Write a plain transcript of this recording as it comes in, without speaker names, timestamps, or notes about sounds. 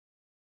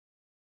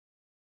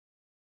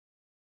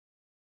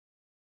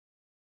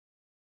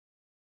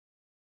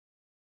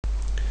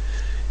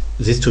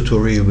This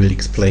tutorial will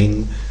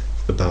explain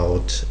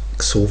about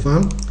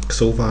Xowa.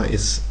 Xowa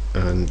is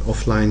an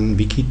offline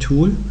wiki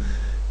tool.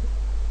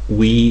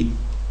 We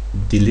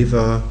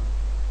deliver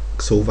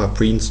Xowa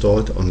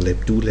pre-installed on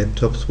Labdoo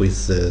laptops with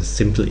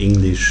simple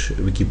English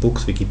wiki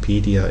books,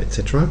 Wikipedia,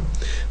 etc.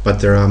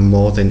 But there are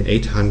more than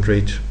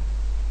 800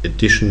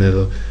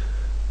 additional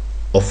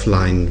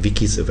offline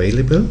wikis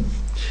available.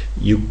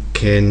 You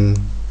can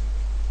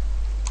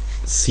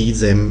see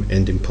them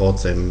and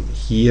import them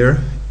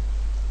here,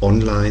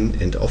 online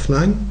and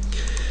offline.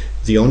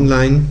 The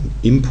online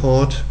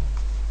import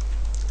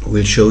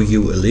will show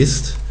you a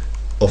list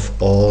of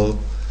all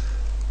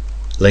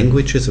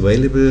languages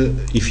available.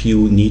 If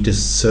you need a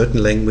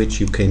certain language,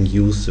 you can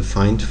use the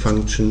find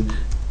function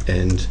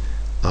and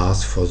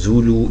ask for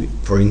Zulu,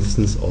 for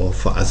instance, or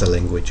for other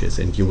languages,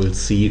 and you will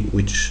see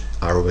which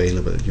are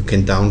available. You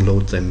can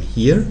download them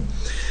here.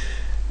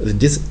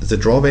 The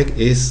drawback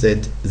is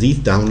that these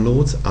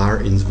downloads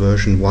are in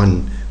version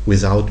 1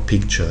 without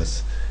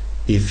pictures.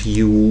 If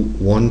you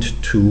want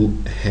to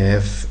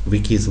have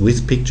wikis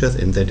with pictures,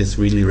 and that is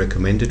really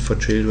recommended for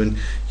children,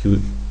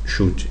 you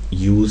should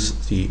use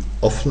the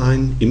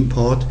offline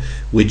import,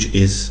 which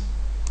is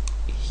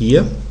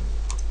here,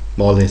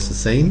 more or less the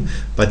same,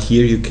 but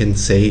here you can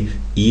say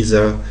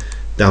either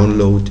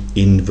download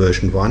in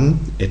version 1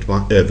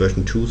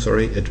 version 2,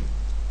 sorry,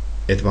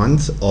 at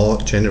once, or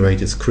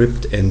generate a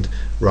script and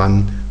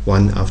run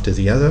one after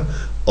the other,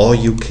 or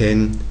you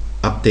can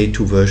update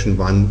to version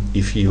 1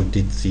 if you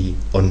did the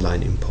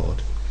online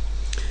import.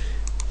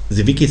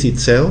 The wikis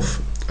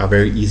itself are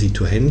very easy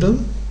to handle.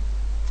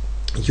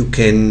 You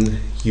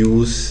can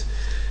use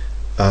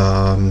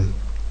a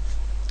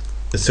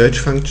search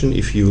function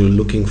if you're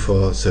looking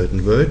for a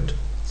certain word,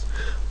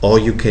 or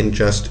you can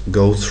just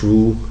go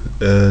through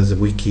the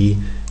wiki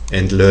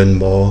and learn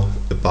more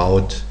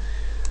about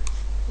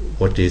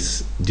what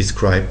is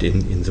described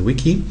in the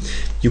wiki.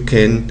 You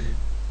can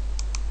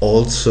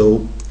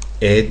also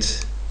add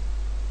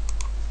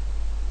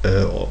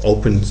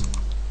open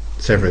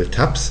several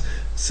tabs,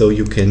 so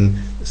you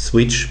can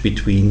switch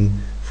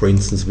between, for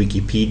instance,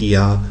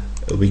 Wikipedia,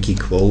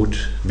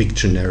 Wikiquote,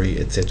 Wiktionary,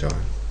 etc.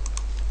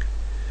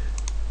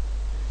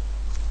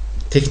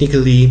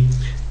 Technically,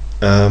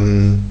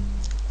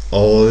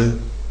 all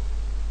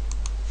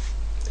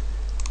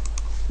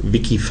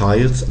wiki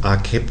files are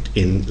kept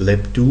in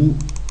Labdoo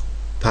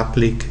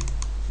public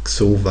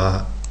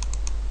Xowa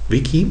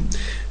wiki,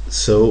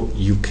 so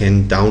you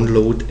can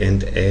download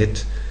and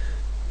add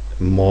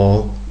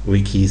more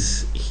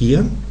wikis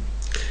here.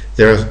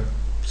 There are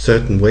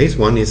certain ways.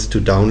 One is to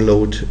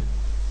download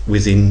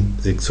within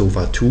the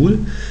Xowa tool.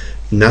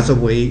 Another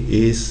way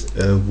is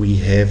we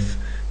have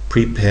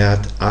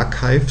prepared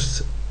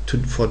archives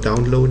for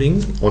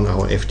downloading on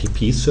our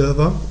FTP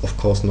server. Of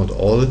course, not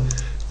all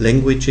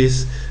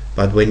languages,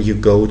 but when you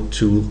go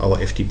to our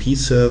FTP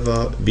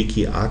server,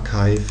 Wiki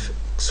Archive,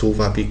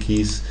 Xowa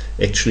wikis,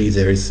 actually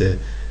there is a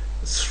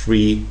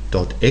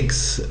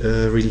 3.x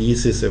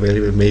releases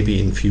available. Maybe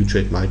in future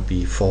it might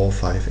be 4,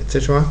 5,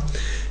 etc.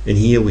 And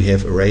here we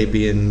have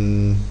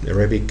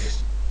Arabic,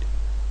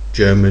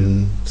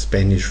 German,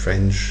 Spanish,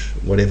 French,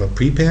 whatever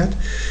prepared.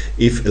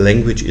 If a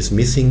language is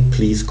missing,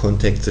 please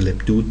contact the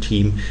Labdoo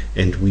team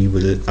and we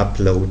will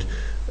upload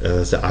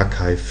the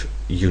archive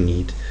you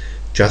need.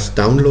 Just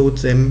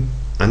download them,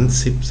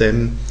 unzip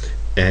them,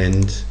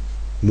 and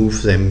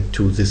move them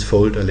to this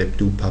folder,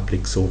 Labdoo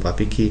Public Xowa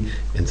Wiki,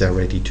 and they're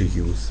ready to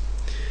use.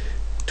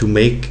 To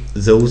make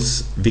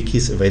those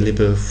wikis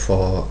available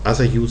for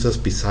other users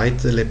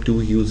besides the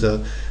Labdoo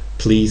user,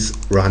 please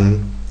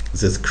run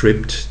the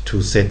script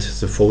to set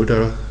the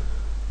folder,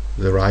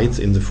 the rights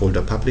in the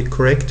folder public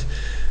correct.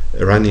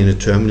 Run in a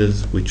terminal,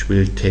 which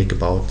will take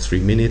about 3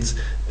 minutes,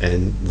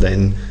 and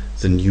then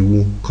the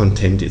new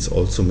content is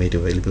also made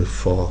available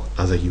for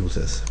other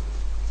users.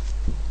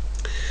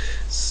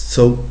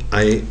 So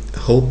I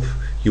hope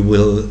you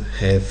will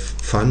have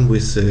fun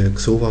with the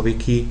Xowa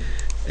wiki,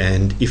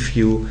 and if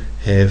you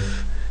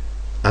have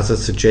other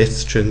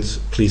suggestions,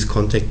 please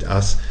contact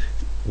us.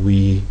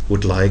 We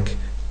would like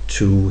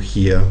to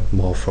hear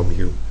more from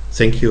you.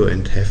 Thank you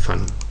and have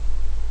fun.